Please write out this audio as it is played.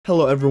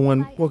Hello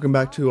everyone, welcome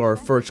back to our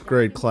first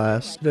grade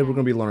class. Today we're going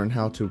to be learning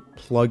how to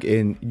plug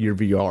in your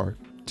VR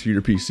to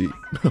your PC.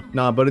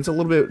 Nah, but it's a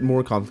little bit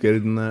more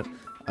complicated than that.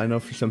 I know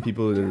for some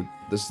people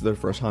this is their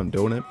first time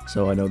doing it,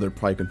 so I know they're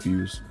probably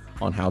confused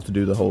on how to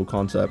do the whole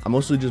concept. I'm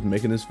mostly just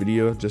making this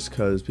video just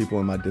because people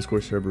in my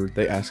Discord server,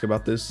 they ask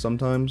about this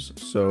sometimes,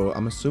 so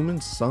I'm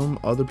assuming some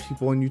other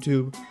people on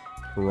YouTube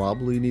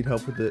probably need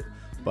help with it.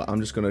 But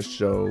I'm just going to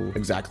show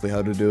exactly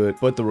how to do it.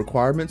 But the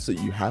requirements that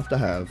you have to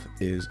have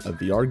is a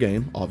VR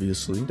game,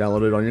 obviously,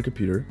 download it on your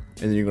computer,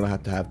 and then you're going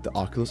to have the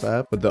Oculus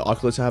app, but the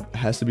Oculus app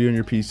has to be on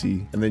your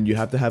PC, and then you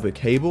have to have a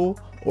cable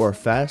or a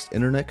fast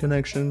internet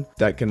connection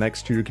that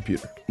connects to your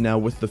computer. Now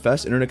with the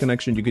fast internet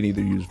connection, you can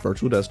either use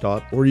virtual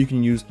desktop or you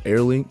can use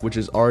AirLink, which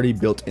is already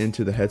built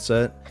into the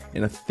headset,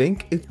 and I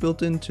think it's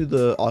built into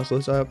the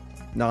Oculus app.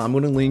 Now I'm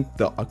going to link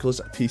the Oculus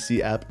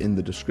PC app in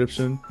the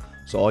description,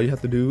 so all you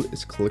have to do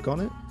is click on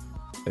it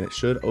and it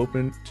should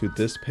open to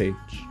this page.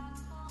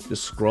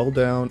 Just scroll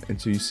down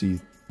until you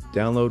see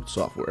download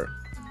software.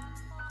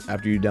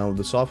 After you download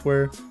the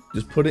software,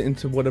 just put it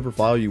into whatever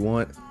file you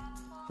want,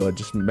 but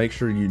just make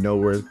sure you know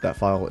where that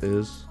file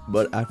is.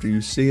 But after you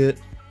see it,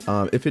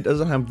 if it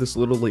doesn't have this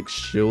little like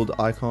shield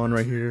icon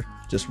right here,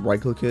 just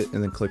right click it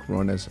and then click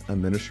run as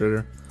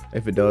administrator.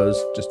 If it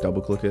does, just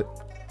double click it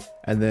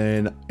and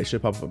then it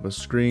should pop up a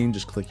screen.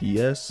 Just click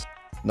yes.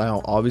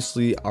 Now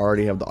obviously I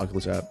already have the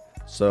Oculus app,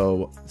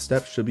 so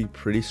steps should be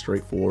pretty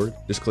straightforward.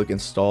 Just click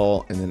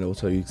install and then it will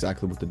tell you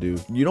exactly what to do.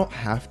 You don't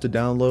have to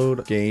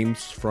download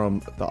games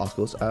from the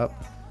Oculus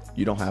app.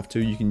 You don't have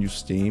to. You can use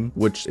Steam,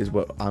 which is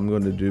what I'm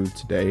going to do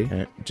today,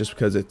 and just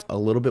because it's a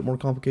little bit more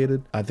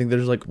complicated. I think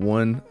there's like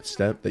one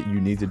step that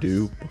you need to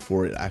do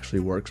before it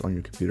actually works on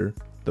your computer,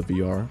 the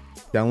VR.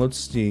 Download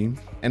Steam,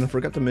 and I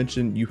forgot to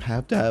mention you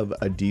have to have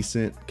a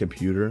decent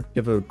computer.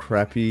 If you have a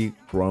crappy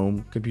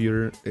Chrome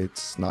computer,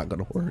 it's not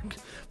gonna work.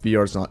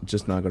 VR is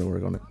just not gonna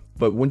work on it.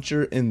 But once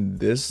you're in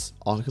this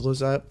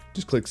Oculus app,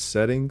 just click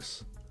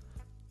settings,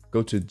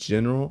 go to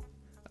general,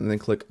 and then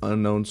click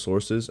unknown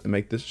sources and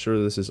make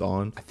sure this is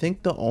on. I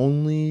think the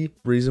only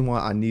reason why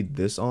I need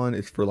this on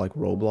is for like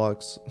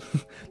Roblox.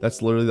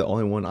 That's literally the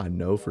only one I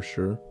know for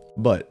sure.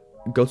 But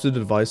go to the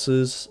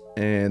devices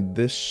and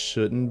this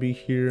shouldn't be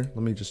here.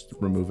 Let me just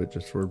remove it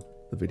just for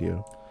the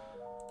video.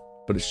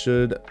 But it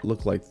should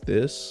look like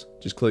this.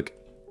 Just click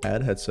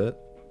add headset.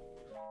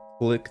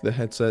 Click the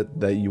headset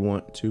that you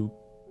want to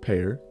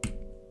pair.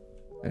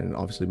 And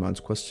obviously mine's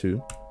Quest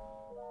 2.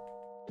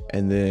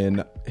 And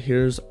then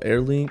here's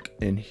AirLink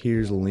and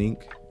here's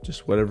Link.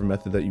 Just whatever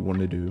method that you want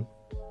to do.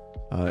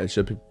 It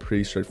should be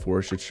pretty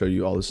straightforward. It should show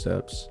you all the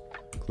steps.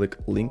 Click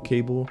link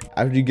cable.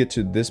 After you get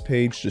to this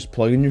page, just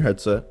plug in your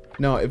headset.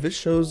 Now if it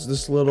shows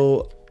this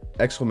little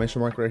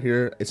exclamation mark right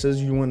here, it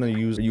says you want to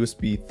use a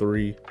USB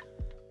 3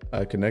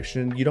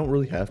 connection. You don't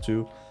really have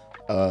to,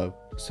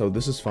 so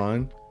this is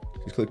fine.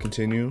 Just click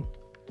continue,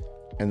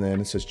 and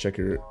then it says check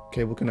your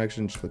cable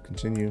connection. Just click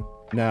continue.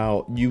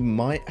 Now you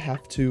might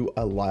have to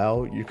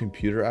allow your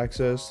computer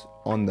access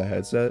on the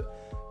headset,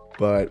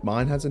 but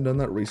mine hasn't done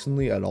that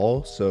recently at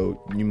all,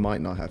 so you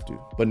might not have to.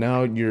 But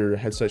now your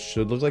headset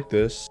should look like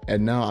this.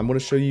 And now I'm going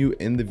to show you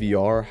in the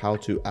VR how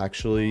to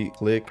actually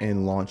click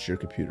and launch your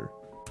computer.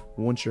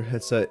 Once your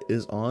headset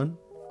is on,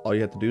 all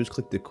you have to do is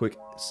click the quick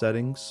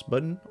settings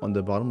button on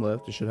the bottom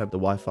left. You should have the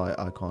Wi-Fi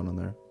icon on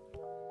there.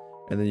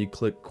 And then you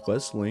click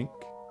Quest Link.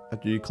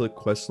 After you click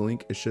Quest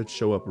Link, it should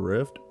show up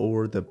Rift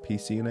or the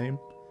PC name.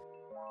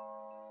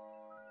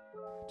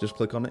 Just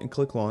click on it and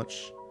click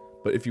launch.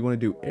 But if you want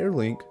to do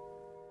AirLink,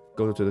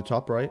 go to the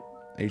top right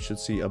and you should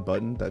see a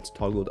button that's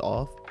toggled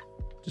off.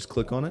 Just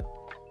click on it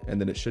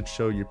and then it should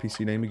show your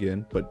PC name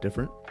again, but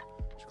different.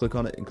 Just click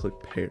on it and click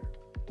pair.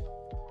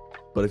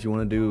 But if you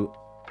want to do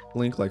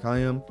link like I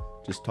am,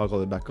 just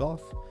toggle it back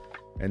off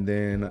and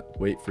then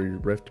wait for your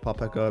Rift to pop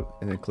back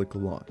up and then click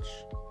launch.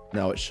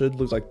 Now it should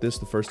look like this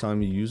the first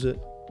time you use it,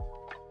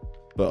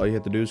 but all you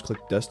have to do is click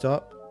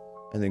desktop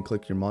and then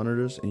click your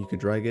monitors and you can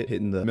drag it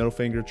hitting the middle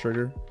finger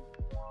trigger.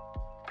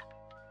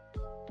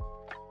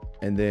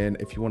 And then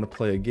if you want to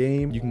play a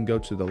game, you can go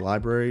to the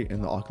library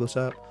in the Oculus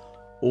app,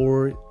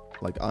 or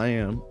like I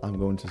am, I'm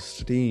going to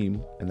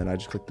Steam and then I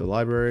just click the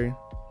library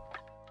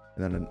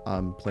and then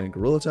I'm playing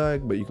Gorilla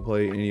Tag, but you can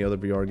play any other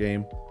VR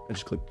game and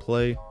just click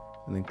play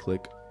and then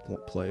click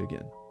play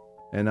again.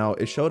 And now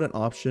it showed an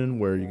option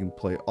where you can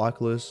play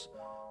Oculus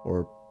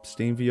or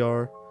Steam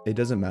VR. It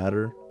doesn't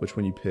matter which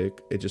one you pick.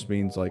 It just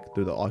means like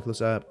through the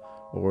Oculus app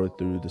or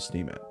through the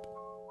Steam app.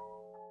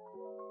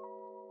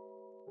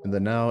 And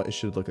then now it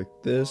should look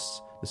like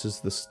this. This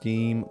is the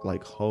Steam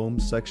like home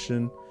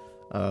section.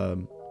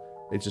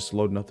 It's just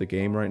loading up the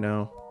game right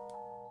now.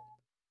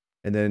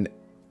 And then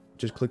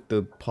just click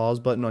the pause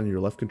button on your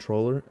left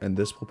controller and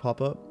this will pop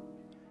up.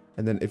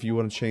 And then if you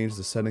want to change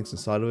the settings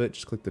inside of it,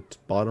 just click the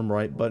bottom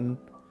right button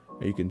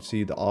and you can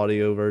see the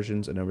audio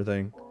versions and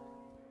everything.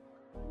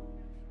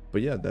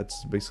 But yeah,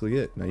 that's basically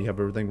it. Now you have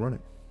everything running.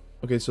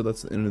 Okay, so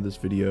that's the end of this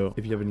video.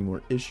 If you have any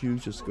more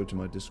issues, just go to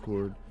my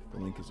Discord. The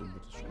link is in the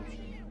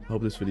description. I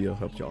hope this video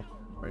helped y'all.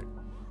 All right,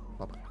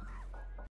 bye-bye.